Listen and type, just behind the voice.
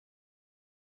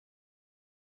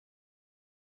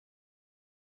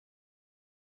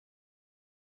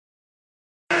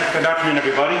Good afternoon,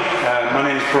 everybody. My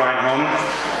name is Honan.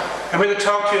 I'm here to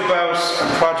talk to you about a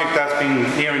project that's been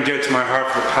near and dear to my heart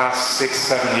for the past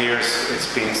 6-7 years. It's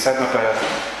been setting up a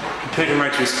computer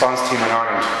emergency response team in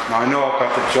Ireland. Now, I know I've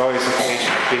got the joyous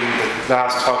occasion of being the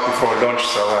last talk before lunch,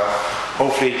 so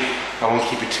hopefully I won't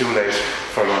keep you too late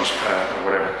for lunch or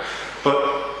whatever. But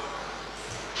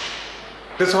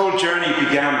this whole journey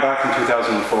began back in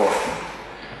 2004.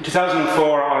 In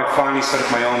 2004, I finally set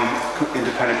up my own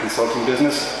independent consulting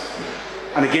business,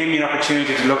 and it gave me an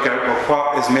opportunity to look at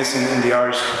what is missing in the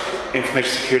Irish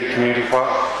information security community, what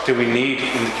do we need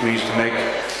in the community to make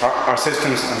our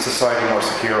systems and society more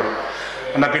secure.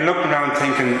 And I've been looking around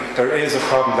thinking there is a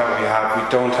problem that we have. We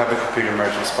don't have a computer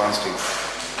emergency response team.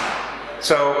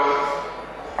 So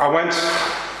I went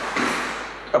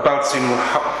about seeing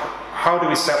how do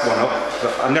we set one up.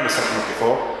 I've never set one up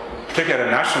before, particularly at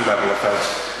a national level. I felt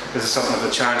this is something of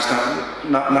a challenge,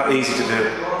 not easy to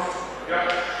do.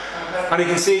 And you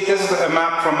can see this is a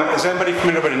map from, is anybody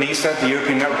familiar with ENISA, the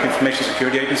European Network Information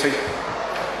Security Agency?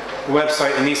 The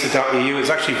website enisa.eu is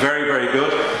actually very, very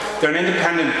good. They're an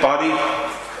independent body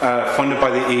funded by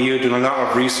the EU doing a lot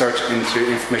of research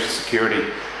into information security.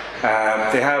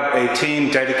 They have a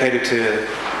team dedicated to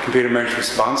computer emergency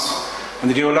response,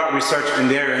 and they do a lot of research in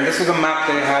there. And this is a map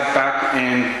they had back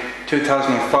in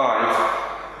 2005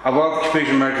 of all the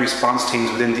computer emergency response teams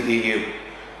within the EU.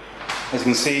 As you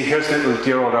can see, here's little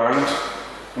dear old Ireland,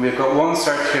 and we've got one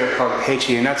CERT here called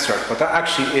Honan CERT, but that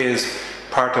actually is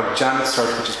part of Janet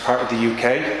CERT, which is part of the UK,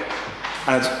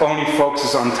 and it only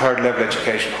focuses on third level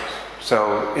education.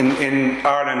 So in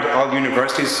Ireland, all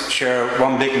universities share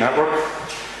one big network,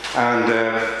 and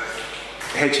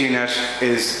Honan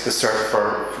is the CERT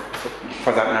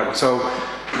for that network. So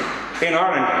in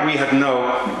Ireland, we had no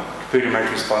computer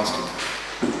emergency response team.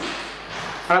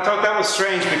 And I thought that was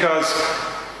strange because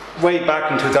way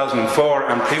back in 2004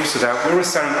 and previous to that, we were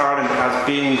selling Ireland as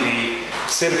being the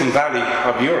Silicon Valley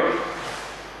of Europe.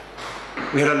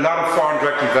 We had a lot of foreign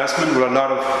direct investment, with a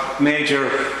lot of major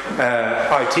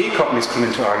IT companies come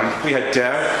into Ireland. We had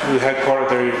Dell, who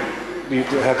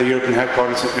had the European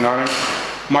headquarters in Ireland,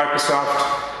 Microsoft,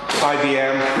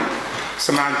 IBM,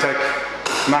 Symantec,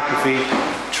 McAfee,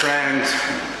 Trend,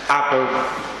 Apple,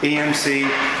 EMC,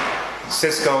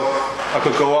 Cisco. I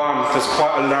could go on. There's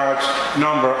quite a large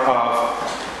number of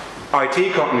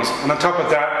IT companies, and on top of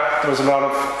that, there was a lot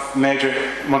of major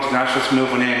multinationals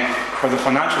moving in for the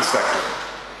financial sector.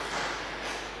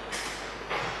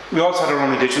 We also had our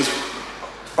own indigenous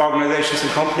organisations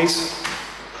and companies.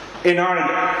 In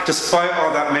Ireland, despite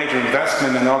all that major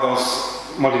investment and all those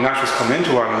multinationals coming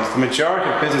into Ireland, the majority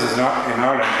of businesses in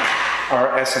Ireland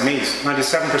are SMEs.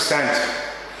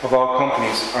 97% of all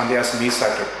companies are in the SME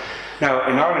sector. Now,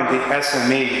 in Ireland, the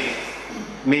SME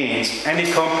means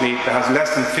any company that has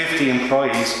less than 50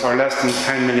 employees or less than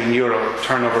 10 million euro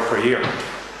turnover per year.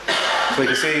 So you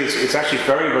can see it's actually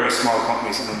very, very small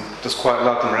companies, and there's quite a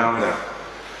lot of them around there.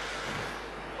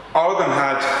 All of them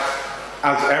had,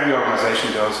 as every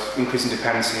organisation does, increasing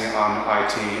dependency on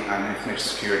IT and information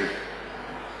security.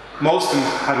 Most of them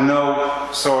had no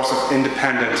source of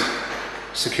independent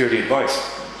security advice.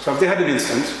 So if they had an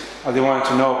incident, or they wanted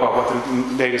to know about what the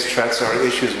latest threats or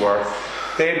issues were,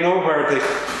 they had nowhere they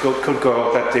could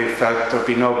go that they felt there would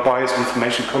be no biased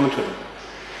information coming to them.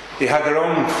 They had their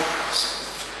own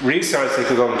resellers they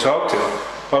could go and talk to.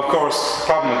 But of course, the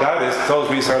problem with that is those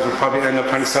resellers would probably end up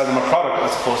trying to sell them a product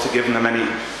as opposed to giving them any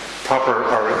proper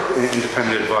or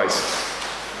independent advice.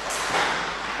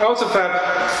 I also felt,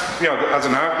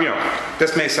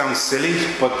 this may sound silly,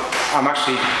 but I'm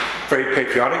actually very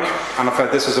patriotic, and I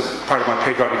felt this was a part of my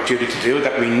patriotic duty to do,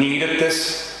 that we needed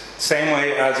this. Same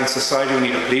way as in society we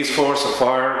need a police force, a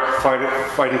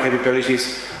fighting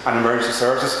capabilities and emergency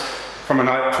services. From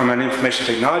an information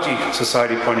technology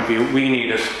society point of view, we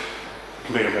needed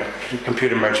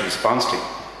computer emergency response team.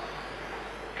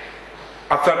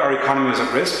 I felt our economy was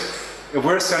at risk. If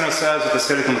we're selling ourselves at the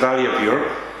Silicon Valley of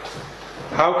Europe,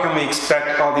 how can we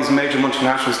expect all these major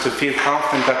multinationals to feel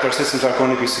confident that their systems are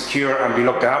going to be secure and be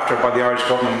looked after by the Irish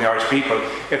government and the Irish people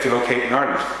if they locate in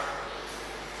Ireland?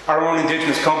 Our own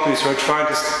indigenous companies who are trying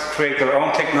to create their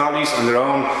own technologies and their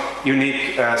own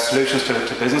unique solutions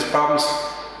to business problems,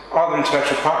 all their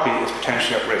intellectual property is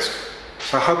potentially at risk.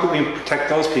 So how can we protect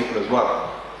those people as well?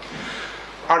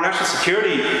 Our national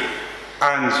security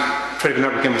and critical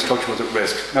network infrastructure was at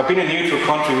risk. Now, being a neutral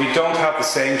country, we don't have the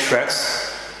same threats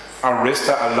or risks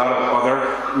that a lot of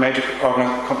other major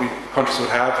countries would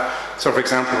have. So, for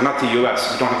example, not the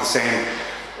US. We don't have the same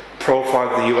profile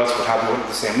the US would have,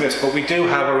 the same risk. But we do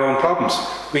have our own problems.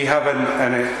 We have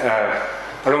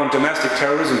our own domestic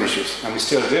terrorism issues, and we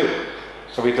still do.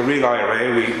 So we had the real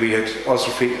IRA, we had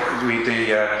also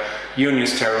the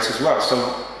unionist terrorists as well.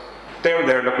 So they were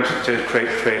there looking to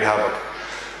create havoc.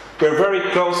 We're very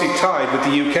closely tied with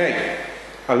the UK.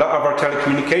 A lot of our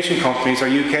telecommunication companies are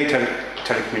UK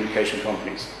telecommunication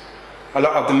companies. A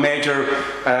lot of the major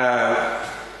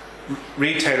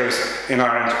retailers in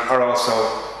Ireland are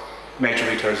also major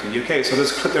retailers in the UK. So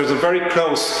there's a very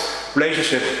close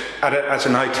relationship at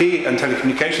an IT and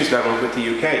telecommunications level with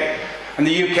the UK. And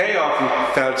the UK often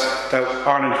felt that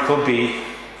Ireland could be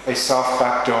a soft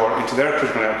backdoor into their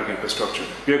critical network infrastructure.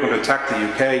 You're going to attack the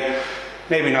UK,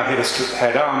 maybe not hit us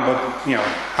head on, but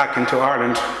hack into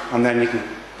Ireland, and then you can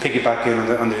piggyback in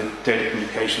on the data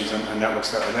communications and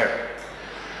networks that are there.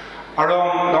 Our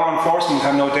own law enforcement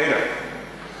have no data.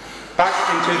 Back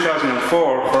in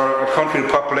 2004, for a country with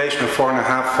a population of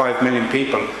 4.5–5 million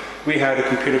people, we had a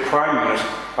computer crime unit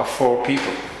of 4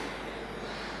 people.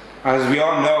 As we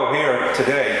all know here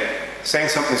today, saying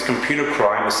something is computer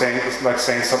crime is like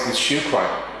saying something is shoe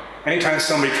crime. Anytime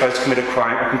somebody tries to commit a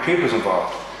crime, a computer is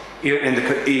involved.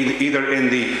 Either in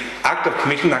the act of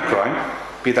committing that crime,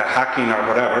 be that hacking or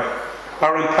whatever,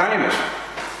 or in planning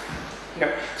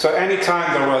it. So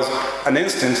anytime there was an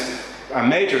instance, a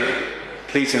major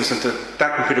police incident,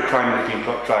 that computer crime had been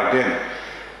flagged in.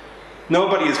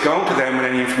 Nobody is going to them with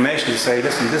any information to say,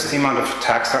 listen, this is the amount of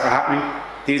attacks that are happening,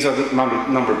 these are the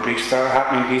number of breaches that are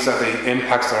happening, these are the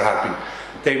impacts that are happening.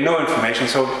 They have no information,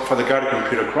 so for the Garda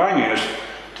Computer Crime Unit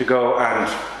to go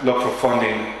and look for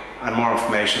funding and more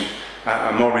information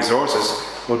and more resources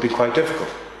would be quite difficult.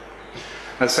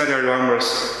 As I said earlier on, we're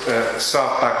a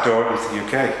soft backdoor into the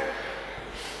UK.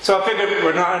 So I figured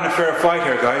we're not in a fair fight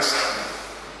here, guys.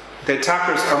 The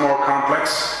attackers are more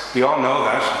complex, we all know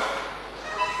that.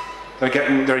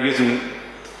 They're using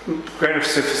greater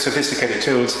sophisticated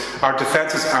tools. Our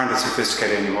defences aren't as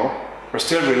sophisticated anymore. We're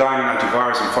still relying on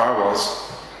antivirus and firewalls.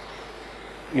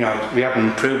 We haven't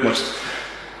improved much.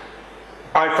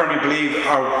 I firmly believe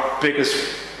our biggest,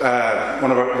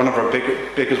 one of our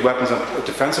biggest weapons,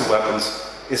 defensive weapons,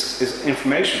 is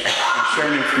information, and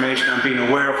sharing information and being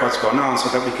aware of what's going on so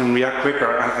that we can react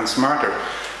quicker and smarter.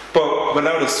 But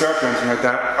without a CERT or anything like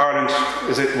that, Ireland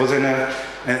was in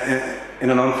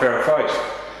an unfair fight.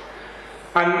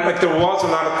 And there was a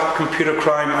lot of computer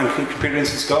crime and computer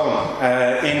incidents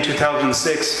going. In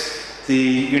 2006, the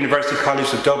University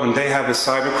College of Dublin, they have a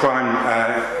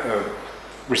cybercrime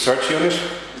research unit.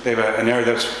 They have an area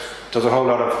that does a whole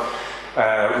lot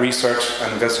of research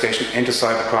and investigation into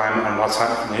cybercrime and what's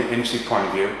happening from the industry point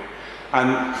of view.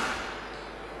 And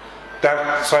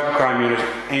that cybercrime unit,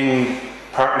 in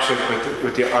partnership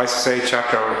with the ISSA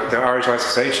chapter, the Irish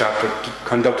ISSA chapter,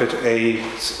 conducted a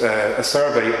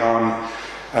survey on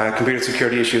computer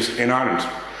security issues in Ireland.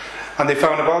 And they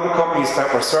found of all the companies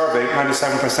that were surveyed,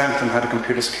 97% of them had a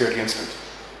computer security incident.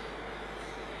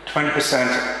 20%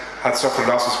 had suffered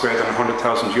losses greater than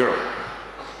 €100,000.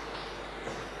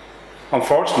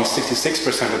 Unfortunately,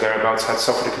 66% of thereabouts had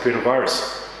suffered a computer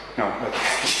virus.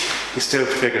 You still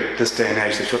figure this day and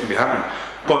age they shouldn't be happening.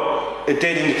 But it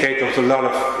did indicate there was a lot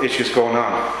of issues going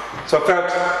on. So I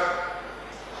felt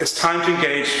it's time to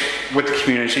engage with the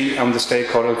community and the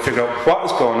stakeholders and figure out what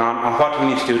is going on and what do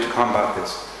we need to do to combat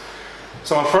this.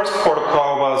 So my first port of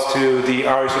call was to the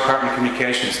Irish Department of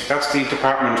Communications. That's the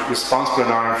department responsible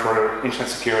in Ireland for internet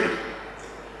security.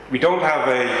 We don't have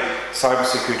a cyber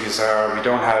security czar, we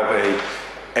don't have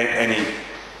any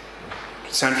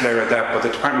central area of that, but the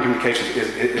Department of Communications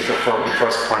is the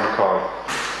first point of call.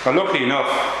 But luckily enough,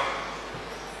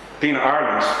 being in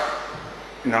Ireland,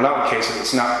 in a lot of cases,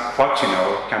 it's not what you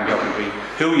know, it can be often be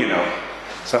who you know.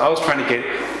 So I was trying to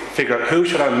figure out who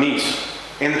should I meet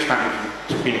in the Department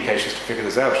of Communications to figure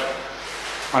this out.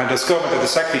 And I discovered that the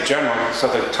Secretary General, so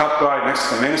the top guy next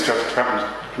to the Minister of the Department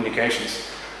of Communications,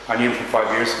 I knew him from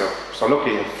 5 years ago. So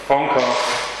luckily, a phone call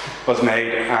was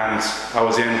made and I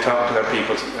was in talking to their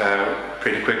people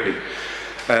pretty quickly.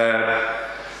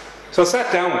 So I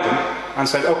sat down with them and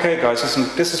said, okay guys, listen,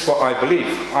 this is what I believe.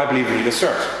 I believe we need a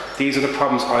CERT. These are the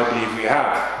problems I believe we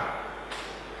have.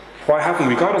 Why haven't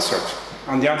we got a CERT?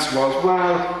 And the answer was,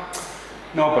 well,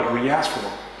 nobody really asked for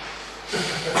one.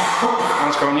 I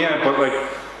was going, yeah, but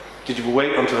did you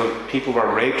wait until people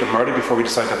were raped or murdered before we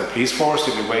decided to have a police force?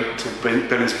 Did we wait until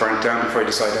buildings burnt down before we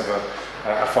decided to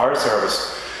have a fire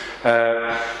service?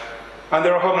 And they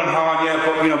were humming and hawing, yeah,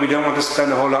 but we don't want to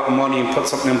spend a whole lot of money and put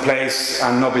something in place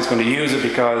and nobody's going to use it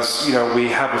because we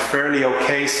have a fairly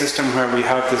okay system where we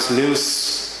have this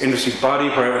loose industry body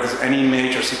where if there's any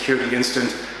major security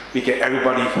incident, we get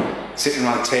everybody sitting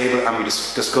around the table and we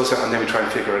discuss it and then we try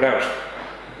and figure it out.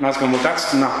 And I was going, well,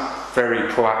 that's not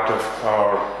very proactive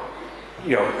or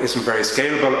isn't very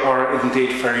scalable or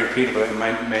indeed very repeatable. It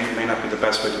may not be the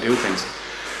best way to do things.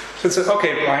 So it says,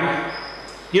 okay, Brian,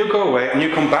 you go away and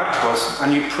you come back to us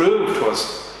and you prove to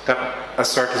us that a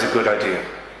CERT is a good idea.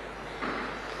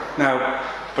 Now,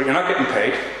 but you're not getting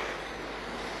paid.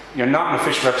 You're not an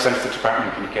official representative of the Department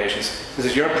of Communications. This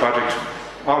is your project.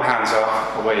 All hands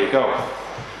off, away you go.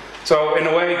 So in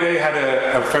a way, they had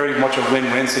a very much a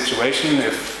win-win situation.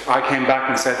 If I came back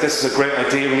and said, this is a great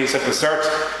idea, we need to set the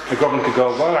CERT, the government could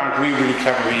go, well, aren't we really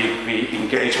clever? We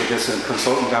engaged with this and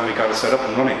consultant and we got it set up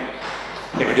and running.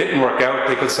 If it didn't work out,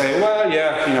 they could say, well,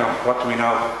 yeah, what do we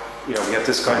know? We had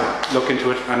this guy look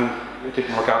into it and it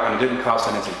didn't work out and it didn't cost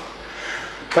anything.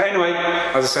 But anyway,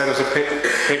 as I said, I was a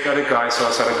patriotic guy, so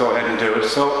I said I'd go ahead and do it.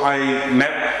 So I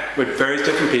met with various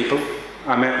different people.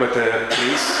 I met with the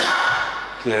police,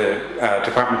 the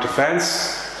Department of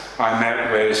Defence. I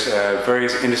met with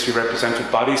various industry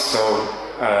representative bodies. So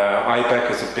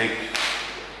IBEC is a big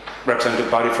representative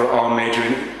body for all major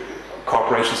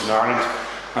corporations in Ireland.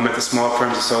 I met the Small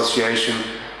Firms Association,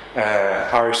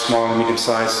 Irish Small and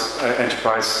Medium-Sized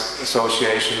Enterprise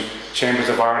Association, Chambers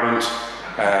of Ireland,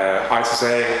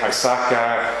 ISSA,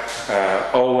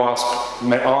 ISACA, OWASP,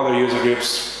 met all their user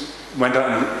groups, went out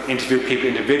and interviewed people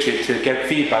individually to get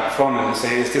feedback from them and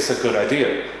say, is this a good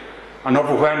idea? And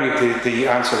overwhelmingly the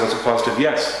answer was a positive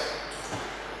yes.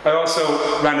 I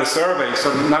also ran a survey,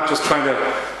 so not just trying to,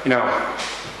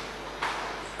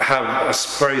 have a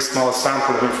very small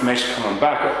sample of information coming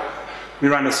back. We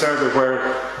ran a survey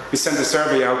where we sent a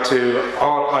survey out to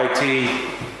all IT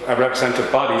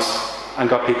representative bodies and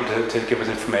got people to give us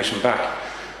information back.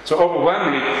 So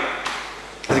overwhelmingly,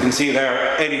 as you can see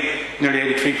there,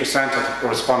 nearly 83% of the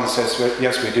respondents says,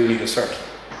 yes, we do need a CERT.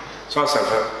 So I said,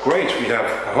 well, great, we have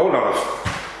a whole lot of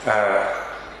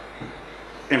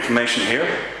information here.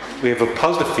 We have a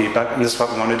positive feedback, and this is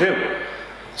what we want to do.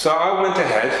 So I went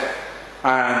ahead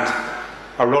and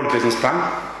I wrote a business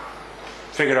plan,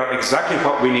 figured out exactly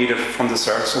what we needed from the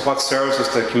CERT, so what services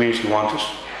the community wanted,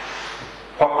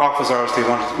 what office hours they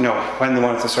wanted, when they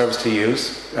wanted the service to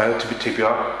use, to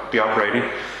be operating,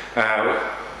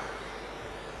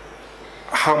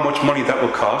 how much money that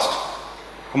would cost,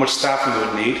 how much staffing we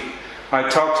would need. I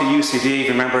talked to UCD,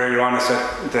 remember earlier on I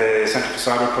said the Centre for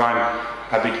Cybercrime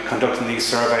had been conducting these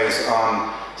surveys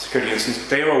on security incidents.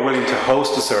 They were willing to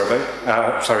host the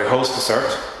host the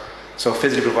CERT, so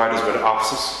physically provide us with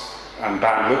offices and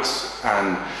bandwidths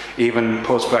and even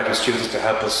postgraduate students to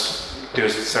help us do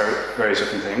various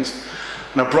different things.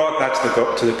 And I brought that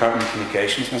to the Department of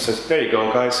Communications and I said, there you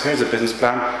go guys, here's a business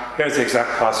plan, here's the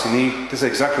exact cost you need, this is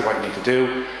exactly what you need to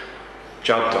do,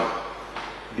 job done.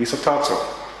 At least I thought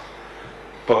so.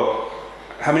 But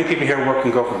how many people here work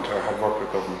in government or have worked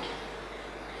with government?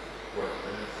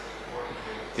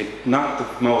 They're not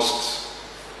the most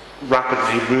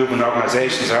rapidly moving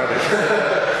organisations, are they?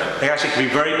 They actually can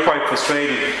be quite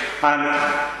frustrating. And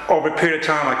over a period of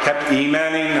time I kept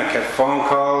emailing, I kept phone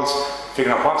calls,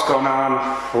 figuring out what's going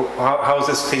on, how's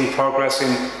this thing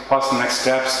progressing, what's the next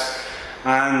steps.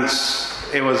 And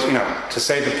it was, to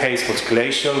say the pace was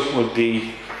glacial would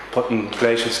be putting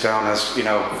glaciers down as,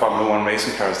 Formula 1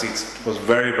 racing cars. It was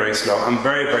very, very slow and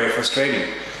very, very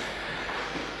frustrating.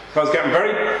 I was getting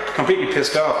completely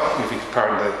pissed off, if you can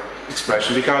pardon the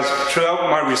expression, because throughout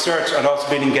my research I'd also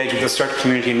been engaged with the CERT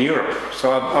community in Europe.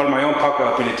 So out of my own pocket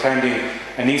I've been attending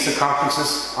ENISA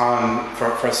conferences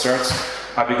for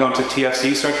CERTs. I've been going to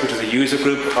TFC CERT, which is a user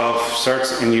group of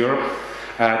CERTs in Europe,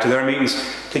 to their meetings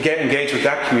to get engaged with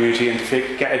that community and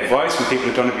to get advice from people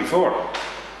who've done it before.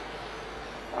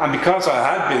 And because I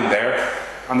had been there,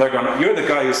 and they're going, you're the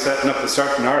guy who's setting up the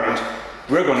CERT in Ireland,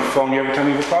 we're going to phone you every time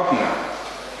we have a problem now.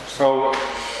 So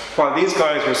while these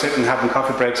guys were sitting having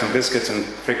coffee breaks and biscuits and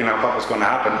figuring out what was going to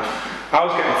happen, I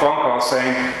was getting phone calls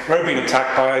saying, we're being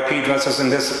attacked by IP addresses in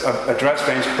this address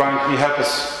range, Brian, can you help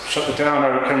us shut it down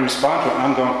or can we respond to it? And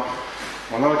I'm going,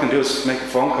 well, all I can do is make a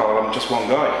phone call, I'm just one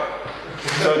guy.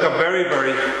 So it got very,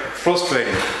 very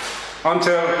frustrating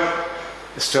until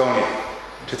Estonia,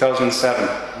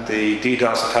 2007, the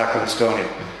DDoS attack on Estonia.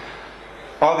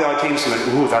 All the IT teams went,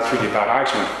 ooh, that's really bad. I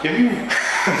actually went,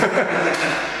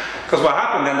 because what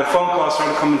happened then, the phone calls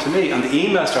started coming to me and the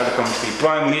emails started coming to me.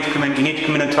 Brian, we need to come in, you need to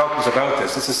come in and talk to us about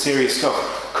this. This is serious stuff.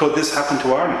 Could this happen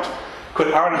to Ireland?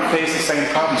 Could Ireland face the same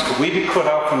problems? Could we be cut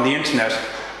off from the internet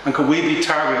and could we be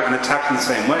targeted and attacked in the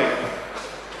same way?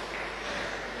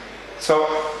 So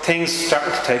things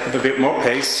started to take up a bit more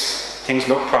pace, things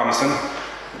looked promising,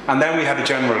 and then we had a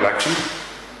general election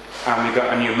and we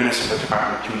got a new minister for the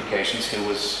Department of Communications who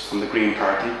was from the Green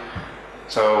Party.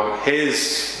 So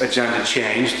his agenda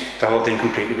changed the whole thing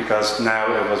completely, because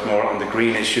now it was more on the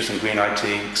green issues and green IT,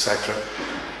 etc.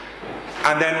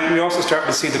 And then we also started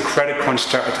to see the credit crunch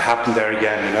started to happen there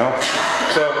again, you know.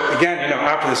 So again, you know,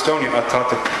 after Estonia, I thought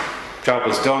the job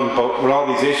was done, but with all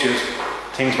these issues,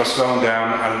 things were slowing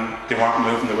down and they weren't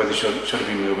moving the way they should have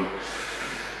been moving.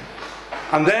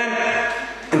 And then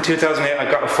in 2008,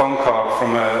 I got a phone call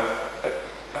from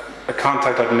a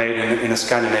contact I'd made in a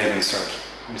Scandinavian CERT.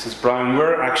 He says, Brian,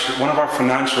 we're actually, one of our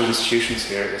financial institutions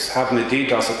here is having a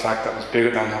DDoS attack that was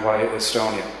bigger than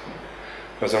Estonia.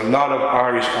 There's a lot of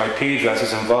Irish IP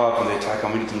addresses involved in the attack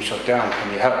and we need them shut down.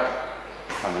 Can you help?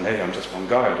 I mean, hey, I'm just one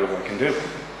guy, I do what I can do.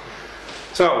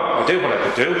 So I did what I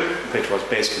could do, which was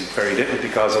basically very little,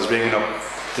 because I was ringing up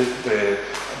the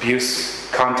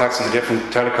abuse contacts in the different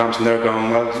telecoms, and they're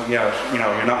going, well, yeah, you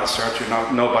know, you're not a CERT, you're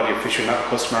not nobody official, you're not a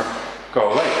customer,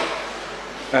 go away.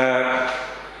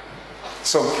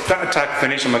 So that attack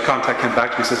finished, and my contact came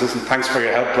back to me and says, listen, thanks for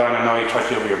your help, Brian, I know you tried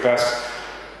to do your best,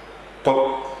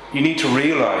 but you need to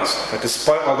realise that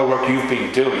despite all the work you've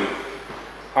been doing,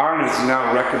 Ireland is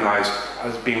now recognised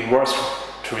as being worse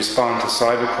to respond to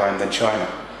cybercrime than China.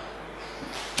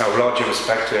 Now, with all due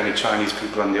respect to any Chinese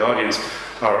people in the audience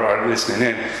or listening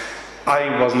in,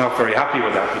 I was not very happy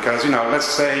with that, because, you know, let's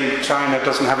say China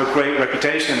doesn't have a great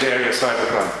reputation in the area of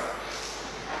cybercrime.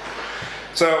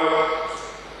 So,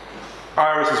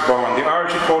 IRIS is born, the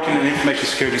Irish Reporting and Information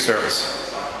Security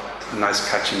Service. A nice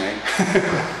catchy name.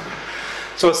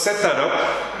 So I set that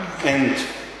up in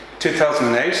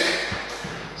 2008.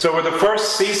 So we're the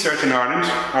first CSIRT in Ireland,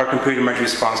 our computer emergency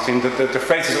response team. The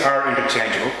phrases are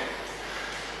interchangeable.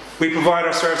 We provide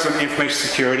our services on information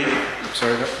security.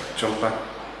 Sorry, jump back.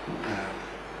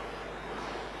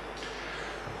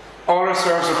 All our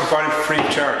services are provided free of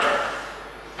charge,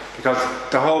 because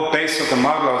the whole base of the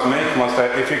model I was making was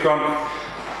that if you're going,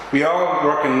 we all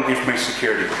work in information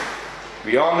security.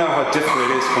 We all know how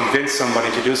difficult it is to convince somebody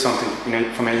to do something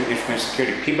from information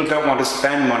security. People don't want to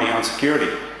spend money on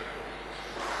security.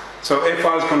 So if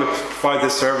I was going to provide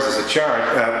this service as a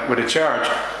charge, with a charge,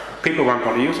 people weren't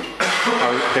going to use it.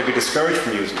 Or they'd be discouraged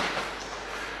from using it.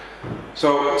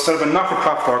 So sort of a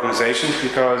not-for-profit organisation,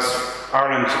 because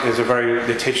Ireland is a very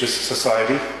litigious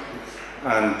society,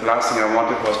 and the last thing I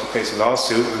wanted was to face a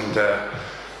lawsuit and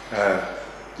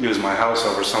lose my house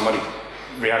over somebody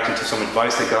reacting to some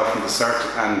advice they got from the CERT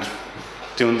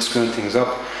and screwing things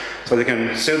up. So they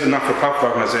can sue the not-for-profit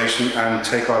organisation and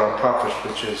take all our profit,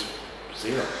 which is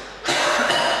zero.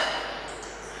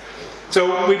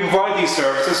 So we provide these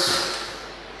services.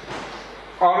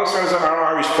 All our services are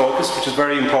Irish focused, which is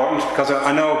very important, because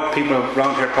I know people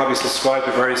around here probably subscribe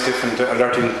to various different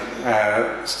alerting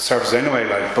services anyway,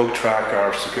 like Bug Track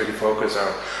or Security Focus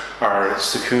or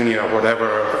Secunia or whatever,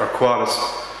 or Qualys.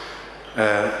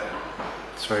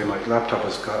 Sorry, my laptop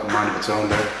has got a mind of its own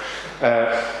there.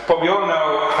 But we all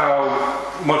know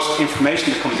how much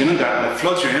information that comes in that, and it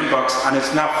floods your inbox, and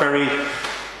it's not very,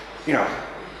 you know,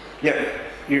 yeah,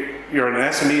 you're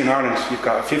an SME in Ireland, you've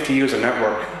got a 50 user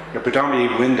network, you're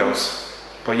predominantly Windows,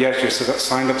 but yet you're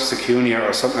signed up to Secunia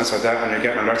or something else like that, and you're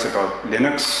getting alerts about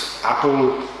Linux,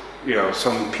 Apple, you know,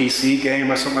 some PC game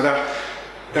or something like that.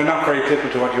 They're not very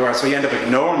applicable to what you are, so you end up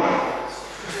ignoring them.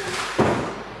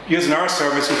 Using our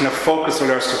service, you can have focused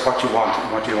alerts to what you want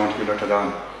and what you want to be alerted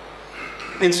on.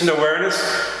 Instant awareness,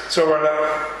 so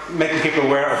we're making people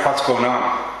aware of what's going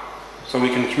on. So we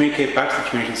can communicate back to the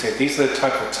community and say, these are the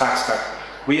type of attacks that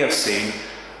we have seen,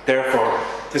 therefore,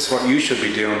 this is what you should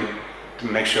be doing to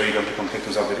make sure you don't become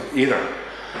victims of it either.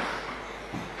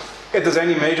 If there's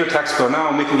any major attacks going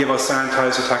on, we can give out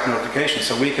sanitized attack notifications,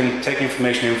 so we can take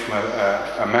information in from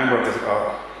a member of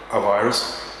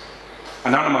IRIS,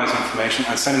 anonymize information,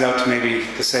 and send it out to maybe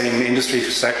the same industry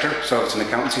sector. So if it's an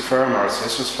accountancy firm or a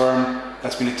solicitor's firm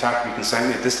that's been attacked, we can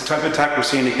send it. This is the type of attack we're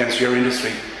seeing against your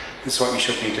industry. This is what you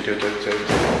should need to do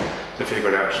to figure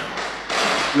it out.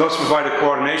 We also provide a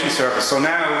coordination service. So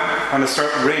now, when a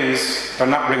CERT rings, they're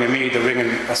not ringing me, they're ringing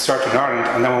a CERT in Ireland,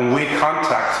 and then when we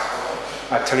contact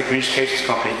a telecommunications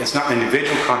company, it's not an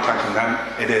individual contacting them,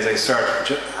 it is a CERT,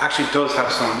 which actually does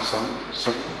have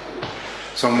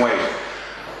some weight.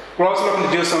 We're also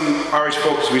looking to do some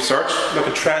Irish-focused research, look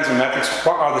at trends and metrics.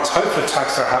 What are the type of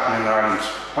attacks that are happening in Ireland?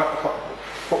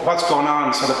 What's going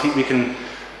on, so that we can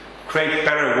create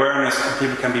better awareness and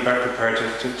people can be better prepared to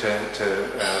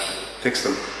fix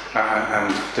them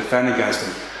and defend against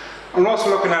them. And we're also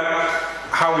looking at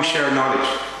how we share knowledge.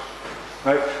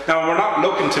 Right? Now, we're not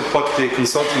looking to put the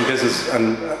consulting business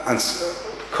and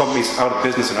companies out of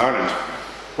business in Ireland.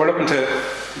 We're looking to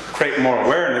create more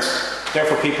awareness.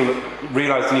 Therefore, people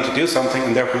realise they need to do something,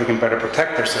 and therefore they can better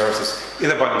protect their services,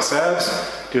 either by themselves,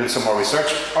 doing some more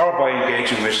research, or by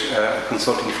engaging with a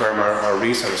consulting firm or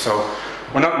reseller. So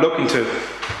we're not looking to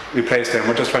replace them,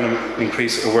 we're just trying to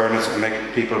increase awareness and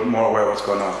make people more aware of what's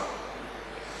going on.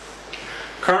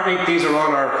 Currently, these are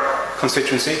all our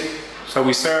constituency. So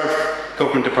we serve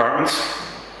government departments.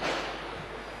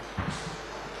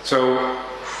 So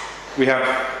we have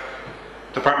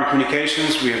Department of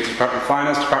Communications, we have Department of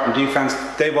Finance, Department of Defence.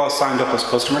 They've all signed up as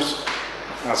customers.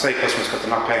 I'll say customers because they're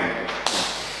not paying, but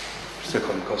still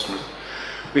call them customers.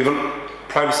 We have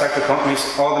private sector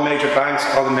companies, all the major banks,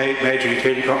 all the major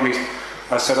utility companies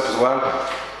are set up as well.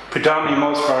 Predominantly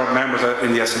most of our members are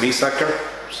in the SME sector,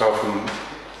 so from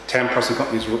 10-person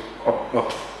companies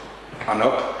up and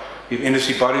up. We have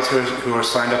industry bodies who are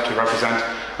signed up to represent,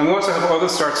 and we also have other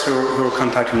CERTs who are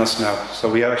contacting us now. So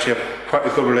we actually have quite a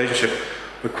good relationship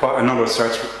with quite a number of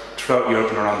CERTs throughout Europe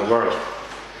and around the world.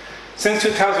 Since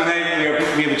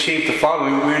 2008, we have achieved the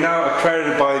following. We are now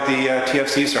accredited by the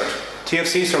CERT.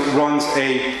 CERT runs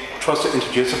a Trusted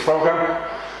Introducer program,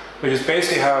 which is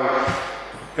basically how,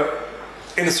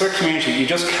 in the CERT community, you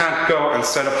just can't go and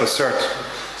set up a CERT.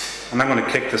 And I'm going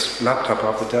to kick this laptop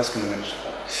off the desk in a minute.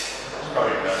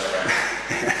 Probably does, right?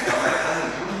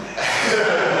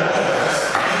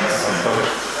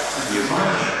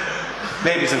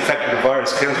 Maybe it's infected with a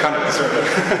virus. Can't contact the CERT.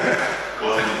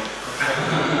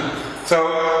 So,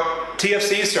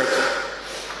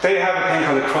 CERT, they have a thing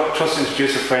called the Trusted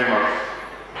Introducer Framework.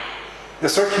 The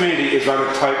CERT community is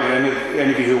rather tight, and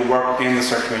any of you who work in the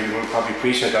CERT community will probably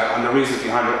appreciate that, and the reasons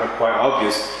behind it are quite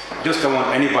obvious. You just don't want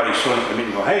anybody showing up at the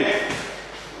meeting and go, hey,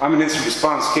 I'm an instant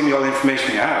response, give me all the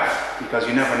information you have, because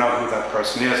you never know who that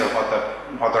person is or what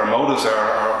their motives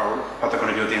are or what they're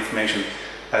going to do with the information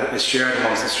that is shared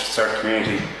amongst the CERT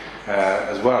community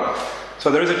as well.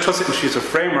 So there is a Trusted Introducer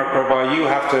Framework whereby you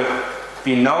have to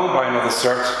be known by another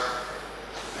CERT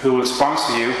who will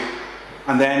sponsor you,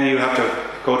 and then you have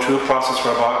to go through a process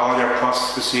whereby all your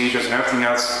process procedures and everything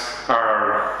else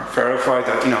are verified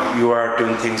that you are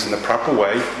doing things in the proper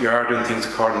way, you are doing things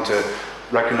according to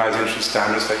recognised industry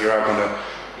standards, that you are going to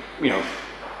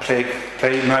play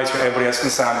nice with everybody else in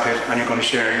the sandpit, and you're going to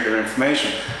share your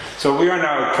information. So we are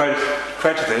now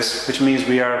accredited to this, which means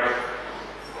we are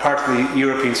part of the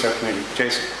European CERT community.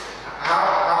 Jason? How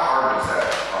hard is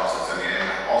that process? I mean,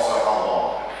 and also how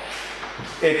long?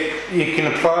 You can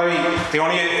apply, they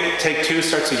only take 2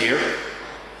 CERTs a year.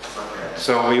 Okay.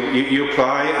 So you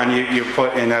apply and you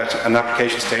put in an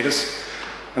application status,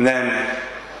 and then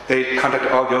they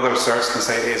contact all the other CERTs and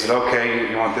say, is it okay,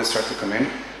 you want this CERT to come in?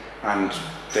 And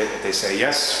they say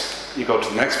yes. You go to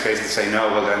the next phase and say no,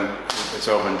 well then it's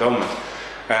over and done with.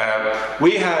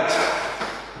 We had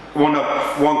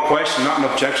one question, not an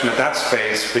objection at that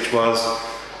phase, which was,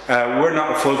 we're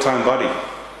not a full-time body.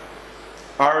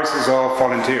 Ours is all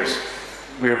volunteers.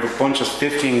 We have a bunch of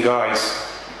 15 guys,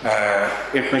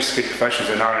 information security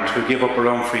professionals in Ireland, who give up their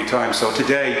own free time. So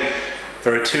today,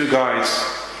 there are 2 guys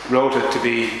rotated to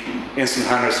be instant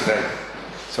handlers today.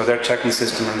 So they're checking the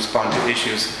system and respond to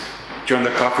issues during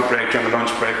the coffee break, during the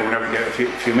lunch break, or whenever you get a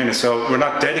few minutes. So we're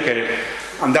not dedicated.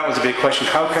 And that was a big question.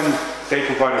 How can they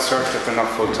provide a CERT if they're not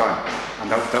full-time?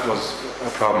 And that was a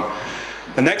problem.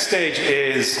 The next stage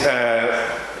is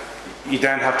you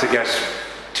then have to get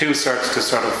 2 CERTs to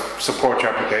sort of support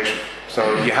your application. So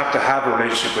you have to have a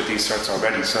relationship with these CERTs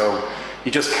already. So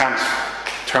you just can't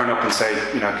turn up and say,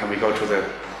 can we go through the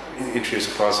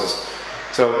introducer process?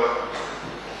 So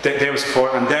they will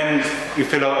support, and then you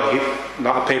fill out a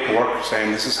lot of paperwork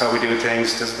saying this is how we do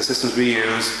things, this is the systems we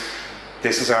use,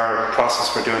 this is our process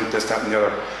for doing this, that and the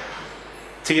other.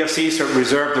 CERT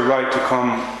reserve the right to come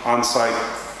on site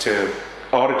to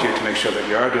audit you to make sure that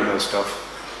you are doing those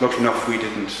stuff. Luckily enough, we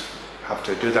didn't have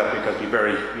to do that because we'd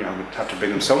have to bring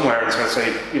them somewhere and sort of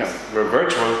say, we're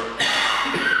virtual,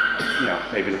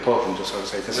 maybe the pub, and just sort of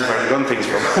say, this is where we run things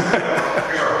from.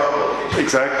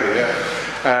 Exactly, yeah.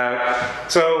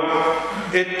 So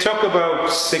it took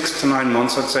about 6 to 9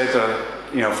 months, I'd say,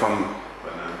 from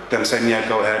them saying, yeah,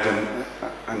 go ahead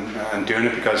and doing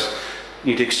it, because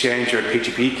you need to exchange your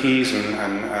PGP keys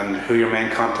and who your main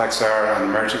contacts are and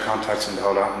emergency contacts and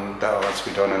all that, and that all has to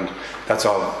be done, and that's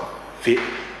all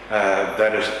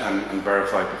vetted and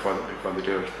verified before they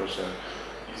do it. But, you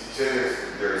said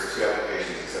there's 2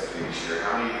 applications accepted each year.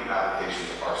 How many applications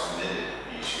are submitted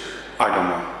each year? I don't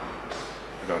know.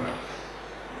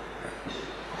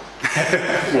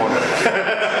 One.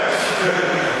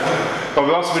 But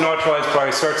we've also been authorised by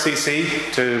CERT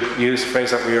CC to use the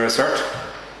phrase that we are a CERT.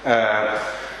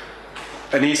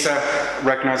 ANISA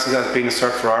recognises us as being a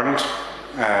CERT for Ireland.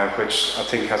 which I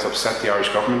think has upset the Irish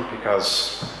government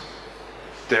because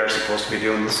they're supposed to be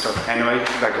doing this stuff anyway.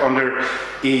 Like under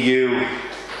EU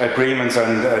agreements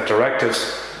and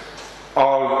directives,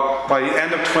 by the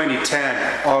end of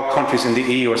 2010, all countries in the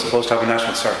EU are supposed to have a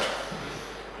national CERT.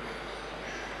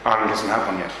 Ireland doesn't have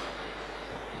one yet.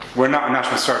 We're not a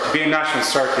national CERT. To be a national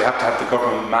CERT, you have to have the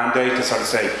government mandate to sort of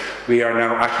say, we are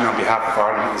now acting on behalf of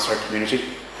Ireland and the CERT community.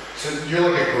 So you're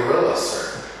like a guerrilla CERT?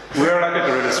 We're like a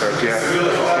guerrilla CERT, yeah.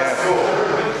 That's cool.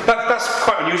 That's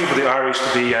quite unusual for the Irish to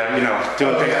be,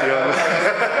 doing things their own.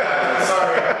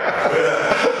 Sorry.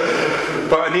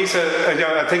 But ANISA,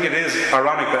 I think it is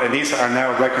ironic that ANISA are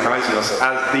now recognising us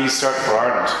as the CERT for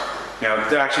Ireland.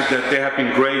 They have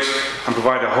been great and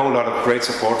provide a whole lot of great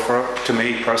support to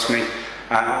me personally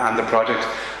and the project.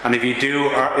 And if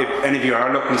any of you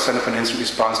are looking to set up an incident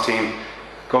response team,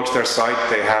 go to their site.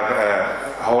 They have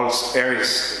whole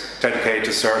areas dedicated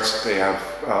to CERTs. They have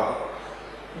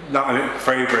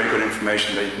very, very good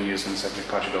information that you can use in setting your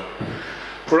project up.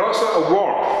 We're also a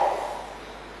warp.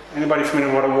 Anybody familiar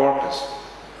with what a warp is?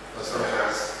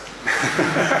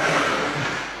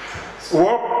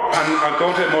 Warp, and I'll go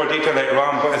into more detail later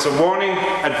on, but it's a warning,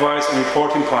 advice and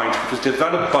reporting point which was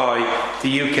developed by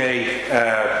the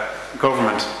UK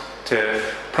government to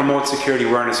promote security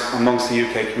awareness amongst the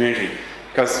UK community.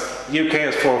 Because the UK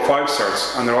has 4 or 5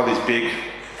 CERTs and they're all these big,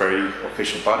 very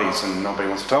official bodies and nobody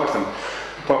wants to talk to them.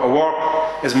 But a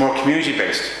warp is more community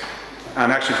based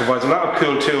and actually provides a lot of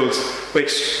cool tools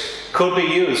which could be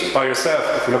used by yourself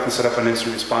if you're looking to set up an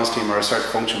incident response team or a CERT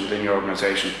function within your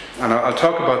organisation. And I'll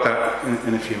talk about that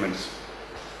in a few minutes.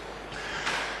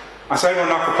 I say we're a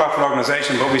not-for-profit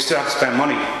organisation, but we still have to spend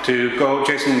money to go.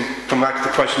 Jason, come back to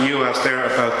the question you asked there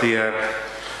about the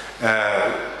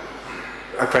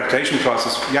accreditation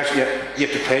process. You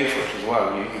have to pay for it as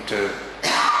well. You have to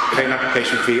pay an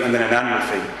application fee and then an annual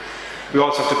fee. We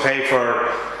also have to pay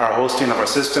for our hosting of our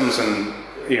systems, and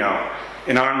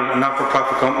in Ireland, a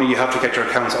not-for-profit company, you have to get your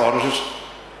accounts audited,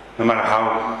 no matter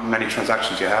how many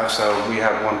transactions you have. So we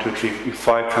have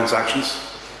 5 transactions.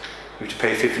 We have to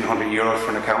pay €1,500 for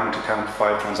an accountant to count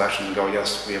 5 transactions and go,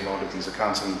 yes, we have audited these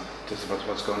accounts and this is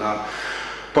what's going on.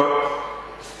 But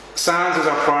SANS is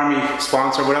our primary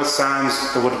sponsor. Without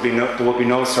SANS, there would be no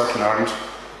CERT in Ireland.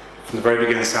 From the very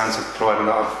beginning, SANS have provided a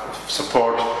lot of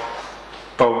support,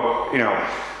 both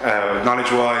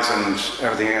knowledge-wise and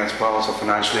everything else, but also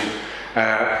financially.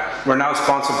 We're now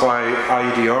sponsored by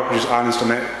IEDR, which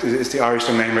is the Irish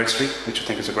Domain Registry, which I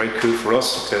think is a great coup for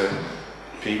us to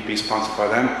be sponsored by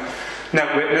them.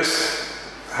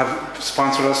 NetWitness have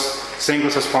sponsored us.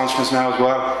 Singles are sponsoring us now as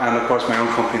well, and of course my own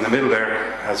company in the middle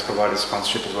there has provided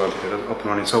sponsorship as well to get it up and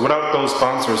running. So without those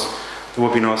sponsors, there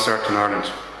would be no CERT in Ireland.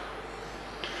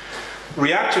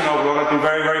 Reaction overall has been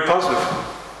very, very positive.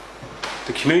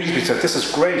 The community has said, this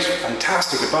is great,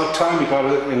 fantastic, about time we got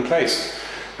it in place.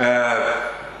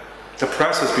 The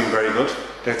press has been very good.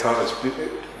 They thought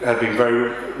it had been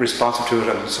very responsive to it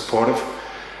and supportive.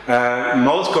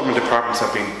 Most government departments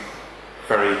have been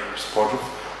very supportive.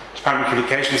 Department of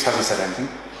Communications hasn't said anything,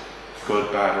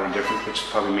 good, bad or indifferent, which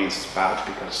probably means it's bad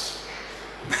because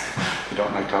they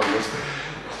don't like talking to us.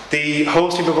 The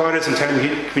hosting providers and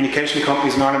telecommunication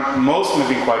companies in Ireland, most of them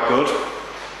have been quite good.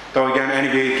 Though again,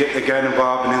 anybody get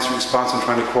involved in incident response and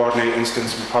trying to coordinate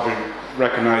incidents will probably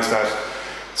recognise that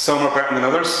some are better than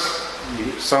others.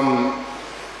 Some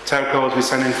telcos we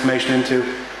send information into,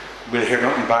 we'll hear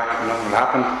nothing back and nothing will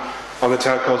happen. Other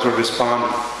telcos will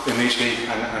respond immediately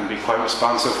and be quite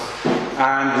responsive.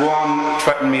 And one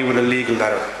threatened me with a legal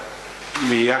letter.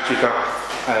 We actually got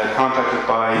contacted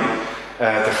by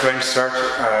the French CERT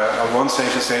at one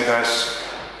stage to say that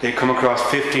they come across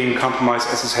 15 compromised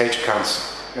SSH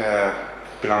accounts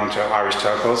belonging to Irish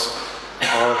telcos,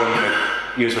 all of them with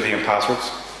user-ID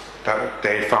passwords that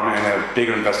they found in a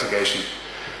bigger investigation.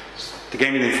 They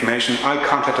gave me the information. I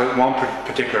contacted one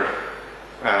particular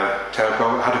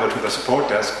telco. I had to go to the support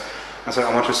desk and said,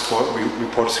 I want to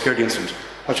report a security incident.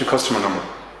 What's your customer number?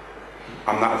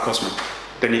 I'm not a customer.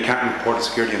 Then you can't report a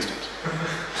security incident.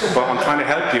 But I'm trying to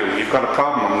help you. You've got a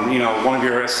problem. One of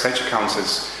your SSH accounts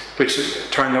which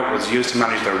it turned out was used to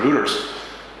manage their routers.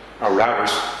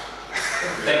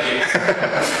 Thank you.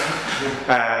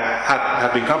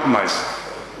 had been compromised.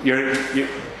 You're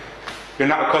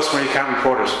not a customer, you can't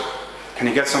report it. Can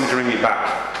you get someone to ring me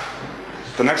back?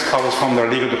 The next call was from their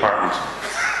legal department.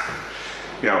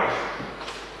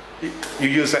 You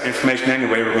use that information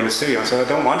anyway, we're going to sue you. I said, I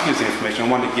don't want to use the information, I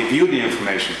want to give you the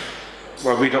information.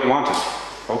 Well, we don't want it.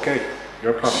 Okay,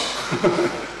 your problem.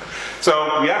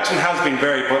 So reaction has been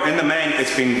varied, but in the main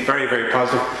it's been very, very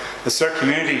positive. The CERT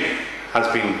community has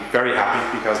been very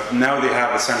happy because now they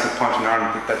have a central point in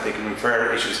Ireland that they can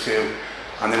refer issues to,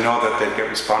 and they know that they'll get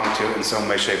responded to in some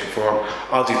way, shape or form.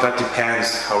 Obviously that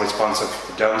depends how responsive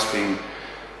the downstream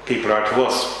people are to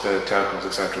us, the telcos,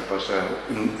 etc. But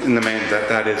in the main,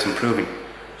 that is improving.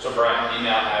 So Brian, you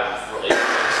now have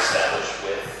relationships established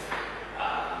with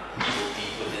people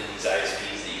deep within these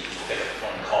ISPs that you can pick up the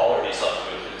phone and call, or do you still have to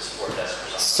go through the support desk or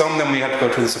something? Some of them we have to go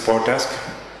through the support desk.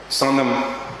 Some of them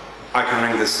I can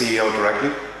ring the CEO directly.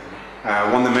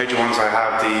 One of the major ones I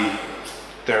have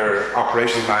their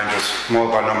operations managers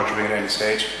mobile number to ring at any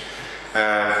stage.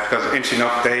 Because interesting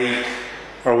enough, they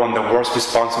are one of the worst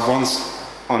responsive ones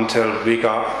until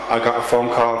I got a phone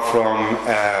call from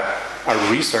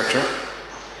a researcher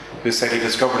who said he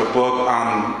discovered a bug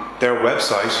on their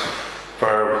website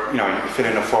for, you fill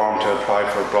in a form to apply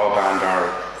for broadband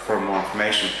or for more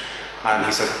information. And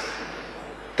he said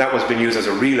that was being used as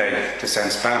a relay to send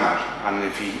spam out. And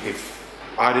if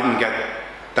I didn't get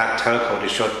that telco to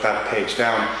shut that page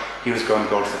down, he was going to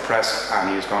go to the press and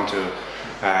he was going to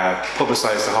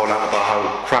publicise the whole lot about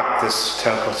how crap this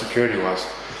telco security was.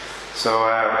 So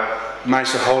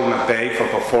managed to hold him at bay for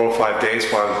about 4 or 5 days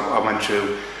while I went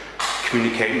through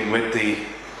communicating with the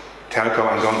telco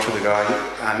and going through the guy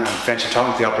and eventually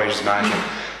talking to the operations manager.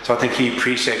 So I think he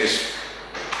appreciated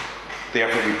the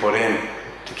effort we put in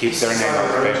to keep their name out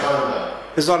of the paper.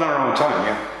 This is all on our own time,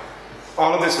 yeah.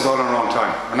 All of this is all on our own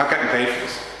time. We're not getting paid for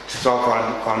this. It's all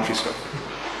voluntary stuff.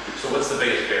 So what's the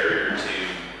biggest barrier to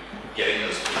getting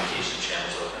those communication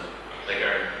channels open?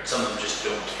 Like, some of them just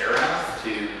don't care enough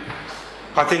to?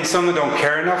 I think some of them don't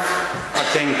care enough. I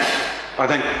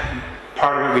think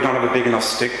part of it, we don't have a big enough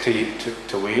stick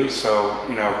to wield. So,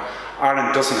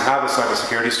 Ireland doesn't have a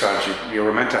cybersecurity strategy. You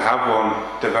were meant to have one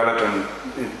developed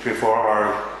before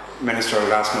our minister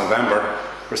last November.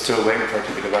 We're still waiting for it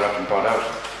to be developed and brought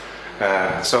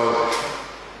out. So,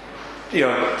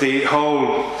 the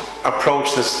whole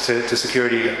approach to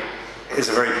security is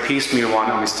a very piecemeal one,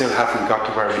 and we still haven't got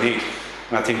to where we need.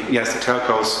 And I think, yes, the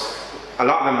telcos, a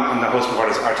lot of them and the hosting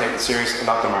providers are taken serious, a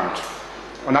lot of them aren't.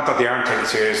 Well, not that they aren't taken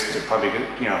serious, they're probably,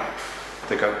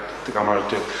 they got more to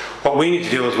do. What we need to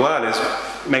do as well is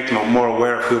make them more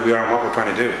aware of who we are and what we're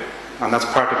trying to do. And that's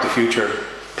part of the future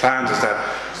plans, is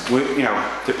that,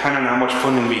 depending on how much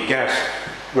funding we get,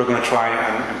 we're going to try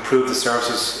and improve the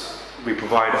services we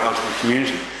provide out to the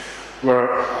community.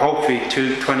 Where hopefully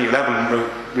to 2011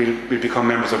 we'll become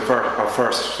members of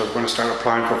FIRST. So we're going to start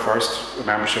applying for FIRST, a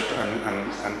membership,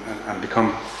 and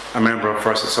become a member of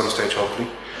FIRST at some stage, hopefully.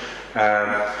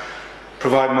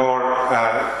 Provide more,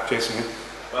 Jason. Do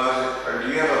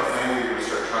you have a plan where you're going to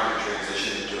start trying to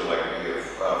transition into maybe a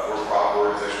for-profit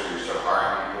organization where you start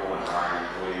hiring people and hiring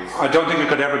employees? I don't think it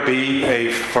could ever be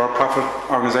a for-profit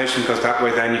organisation, because that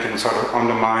way then you can sort of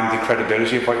undermine the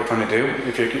credibility of what you're trying to do.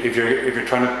 If you're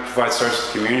trying to provide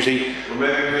service to the community. Well,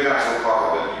 maybe not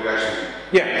for-profit, but you actually.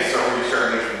 Yeah. So when you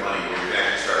start making money, when you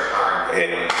actually start hiring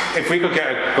people. If we could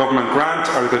get a government grant,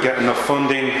 or we could get enough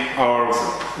funding, or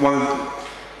one of the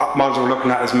models we're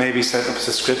looking at is maybe set up a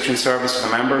subscription service for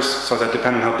the members, so that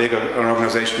depending on how big an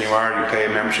organisation you are, you pay a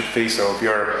membership fee. So if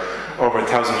you're over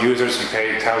 1,000 users, you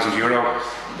pay €1,000.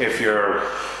 If you're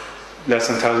less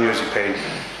than 1,000 users, you pay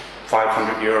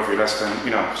 €500. If you're less than,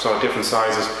 so different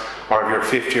sizes. Or if you're